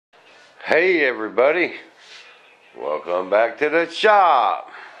Hey everybody, welcome back to the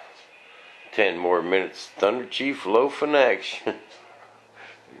shop. 10 more minutes, thunderchief loafing action.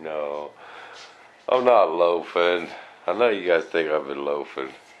 No, I'm not loafing. I know you guys think I've been loafing.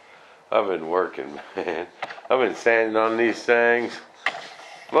 I've been working, man. I've been standing on these things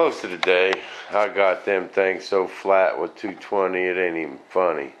most of the day. I got them things so flat with 220 it ain't even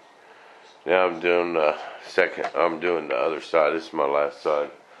funny. Now I'm doing the other side. This is my last side.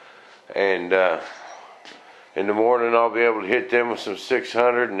 And in the morning I'll be able to hit them with some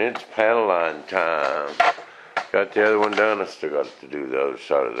 600 and it's panel line time. Got the other one done. I still got to do the other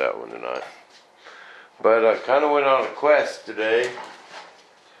side of that one tonight. But I kind of went on a quest today.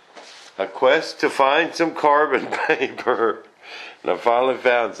 A quest to find some carbon paper. And I finally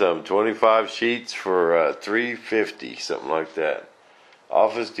found some. 25 sheets for $3.50, something like that.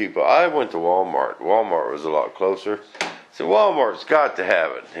 Office Depot. I went to Walmart. Walmart was a lot closer. So Walmart's got to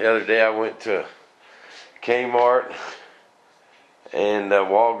have it. The other day I went to Kmart and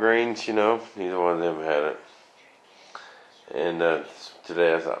Walgreens, you know. Neither one of them had it. And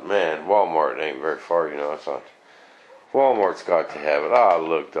today I thought, man, Walmart ain't very far, you know. I thought, Walmart's got to have it. I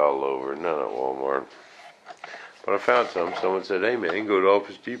looked all over, none at Walmart. But I found some. Someone said, hey man, go to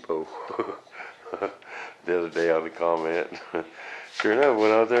Office Depot. The other day on the comment. Sure enough,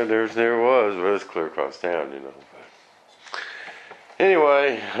 went out there, there it was. But it was clear across town, you know.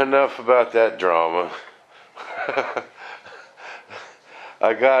 Anyway, enough about that drama.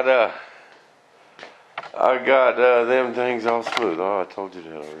 I got them things all smooth. Oh, I told you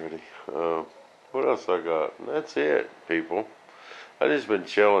that already. What else I got? That's it, people. I just been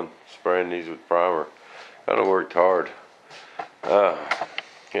chilling, spraying these with primer. Kind of worked hard.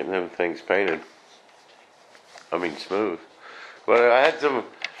 Getting them things painted. I mean smooth. But I had some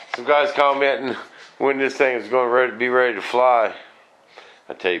guys commenting when this thing is going to be ready to fly.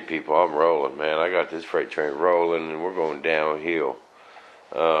 I tell you people, I'm rolling, man. I got this freight train rolling and we're going downhill.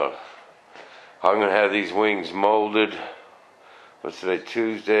 I'm going to have these wings molded. What's today,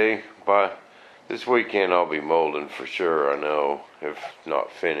 Tuesday? By this weekend I'll be molding for sure, I know, if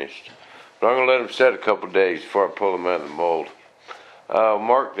not finished. But I'm going to let them set a couple days before I pull them out of the mold.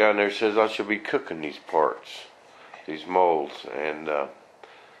 Mark down there says I should be cooking these parts, these molds, and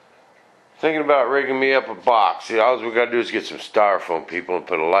thinking about rigging me up a box. See, all we got to do is get some styrofoam, people, and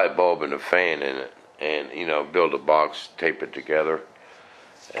put a light bulb and a fan in it. And, you know, build a box, tape it together.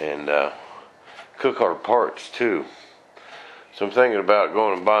 And cook our parts, too. So I'm thinking about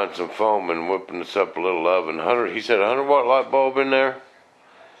going and buying some foam and whipping this up a little oven. He said 100-watt light bulb in there.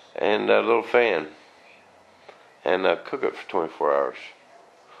 And a little fan. And cook it for 24 hours.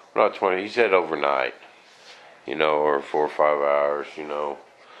 Not 20, he said overnight. You know, or 4 or 5 hours, you know.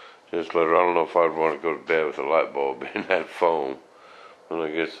 Just let her, I don't know if I'd want to go to bed with a light bulb in that foam. Well,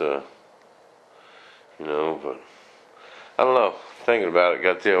 I guess, you know, but I don't know. Thinking about it,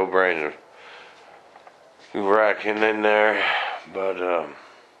 got the old brain racking in there. But,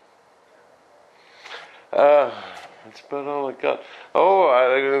 that's about all I got. Oh,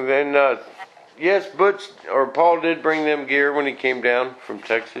 yes, Paul did bring them gear when he came down from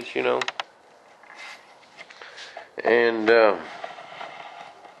Texas, you know. And,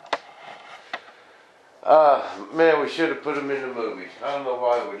 man, we should have put him in the movie. I don't know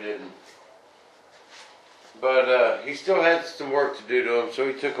why we didn't. But, he still had some work to do to him, so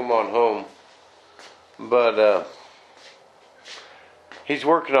he took him on home. But, he's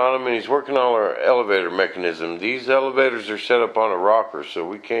working on them, and he's working on our elevator mechanism. These elevators are set up on a rocker, so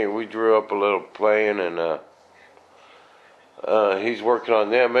we drew up a little plan, and, he's working on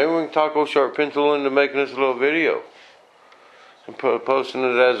them. Maybe we can talk old Sharp Pencil into making us a little video. And posting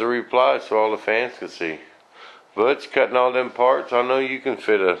it as a reply so all the fans can see. Butch cutting all them parts. I know you can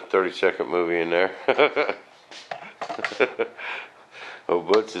fit a 30-second movie in there. Oh,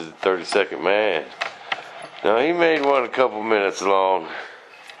 Butch is a 30-second man. Now, he made one a couple minutes long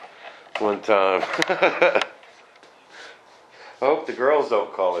one time. I hope the girls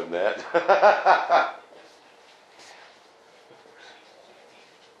don't call him that.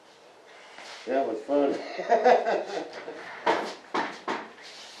 That was funny.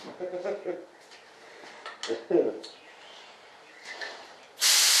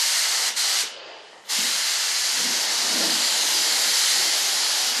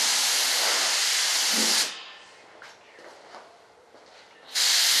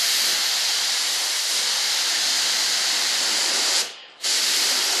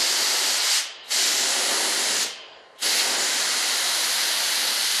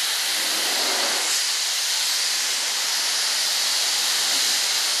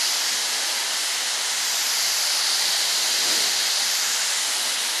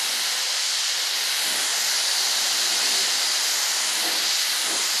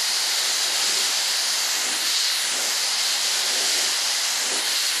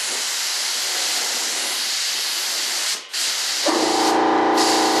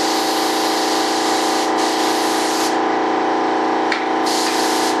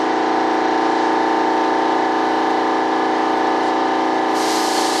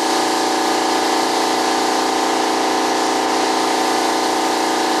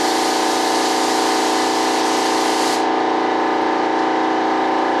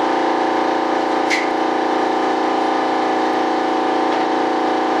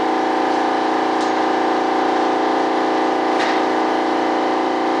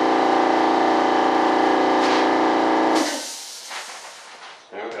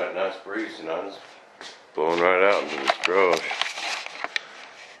 nice breeze tonight. It's blowing right out into this garage.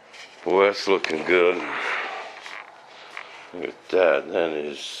 Boy, that's looking good. Look at that. That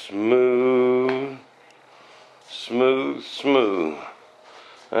is smooth. Smooth, smooth.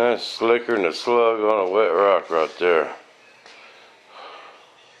 That's slicker than a slug on a wet rock right there.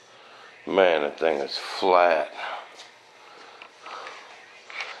 Man, that thing is flat.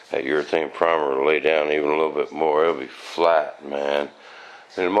 That urethane primer will lay down even a little bit more. It'll be flat, man.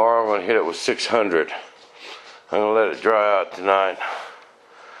 And tomorrow I'm going to hit it with 600. I'm going to let it dry out tonight.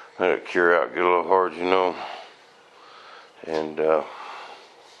 Let it cure out, get a little hard, you know. And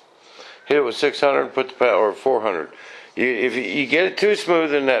hit it with 600, put the panel, or 400. If you get it too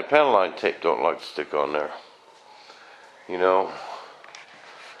smooth, then that panel line tape don't like to stick on there. You know,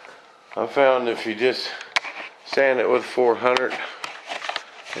 I found if you just sand it with 400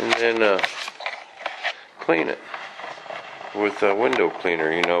 and then clean it with a window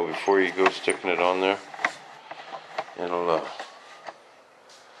cleaner, you know, before you go sticking it on there, it'll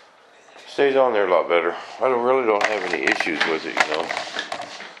stays on there a lot better. I really don't have any issues with it, you know.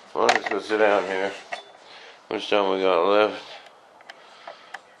 Well, let's go sit down here. How much time we got left?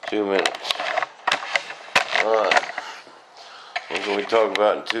 2 minutes. Alright. What can we talk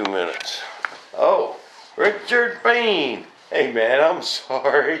about in 2 minutes? Oh, Richard Bean. Hey man, I'm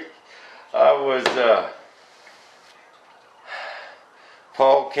sorry. I was,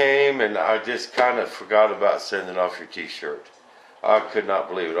 Paul came and I just kind of forgot about sending off your t-shirt. I could not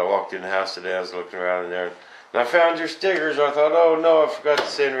believe it. I walked in the house today, I was looking around in there, and I found your stickers. I thought, oh no, I forgot to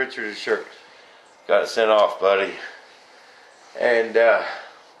send Richard a shirt. Got it sent off, buddy. And a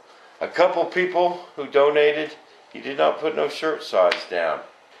couple people who donated, you did not put no shirt size down.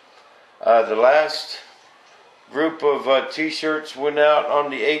 The last group of t-shirts went out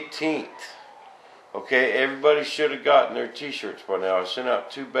on the 18th. Okay, everybody should have gotten their t-shirts by now. I sent out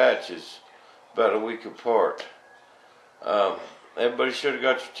 2 batches about a week apart. Everybody should have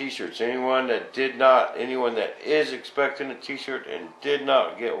got your t-shirts. Anyone that is expecting a t-shirt and did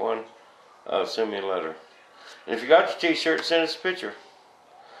not get one, send me a letter. And if you got your t-shirt, send us a picture.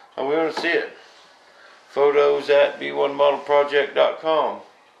 And we want to see it. Photos at b1modelproject.com.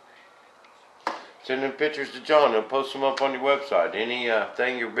 Send them pictures to John. He'll post them up on your website. Any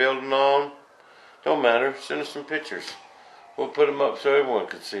thing you're building on, don't matter. Send us some pictures. We'll put them up so everyone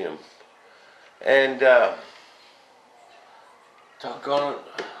can see them. And doggone it,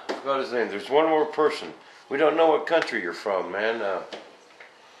 I forgot his name. There's one more person. We don't know what country you're from, man.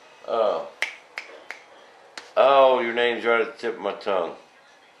 Oh, your name's right at the tip of my tongue.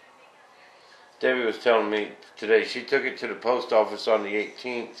 Debbie was telling me today, she took it to the post office on the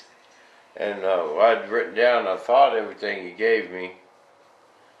 18th. And I'd written down, I thought everything you gave me,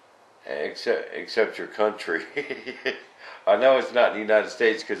 except your country. I know it's not in the United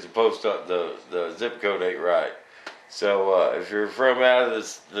States because the zip code ain't right. So if you're from out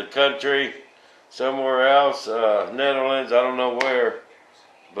of the country, somewhere else, Netherlands, I don't know where,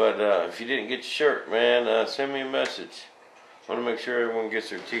 but if you didn't get your shirt, man, send me a message. I want to make sure everyone gets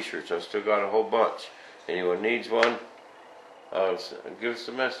their t-shirts. I've still got a whole bunch. Anyone needs one, give us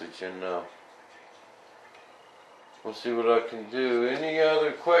a message and we'll see what I can do. Any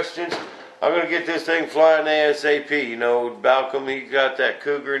other questions? I'm going to get this thing flying ASAP. You know, Balcom, he got that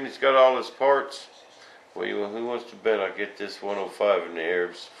Cougar and he's got all his parts. Well, who wants to bet I get this 105 in the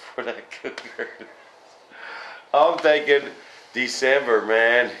air for that Cougar? I'm thinking December,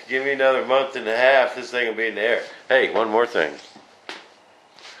 man. Give me another month and a half. This thing will be in the air. Hey, one more thing.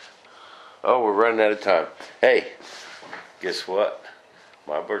 Oh, we're running out of time. Hey, guess what?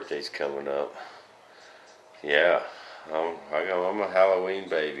 My birthday's coming up. Yeah, I'm a Halloween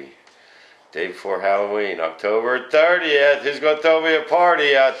baby. Day before Halloween, October 30th. Who's going to throw me a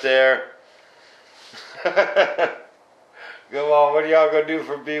party out there? Come on, what are y'all going to do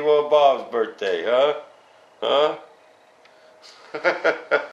for B1 Bob's birthday, huh? Huh?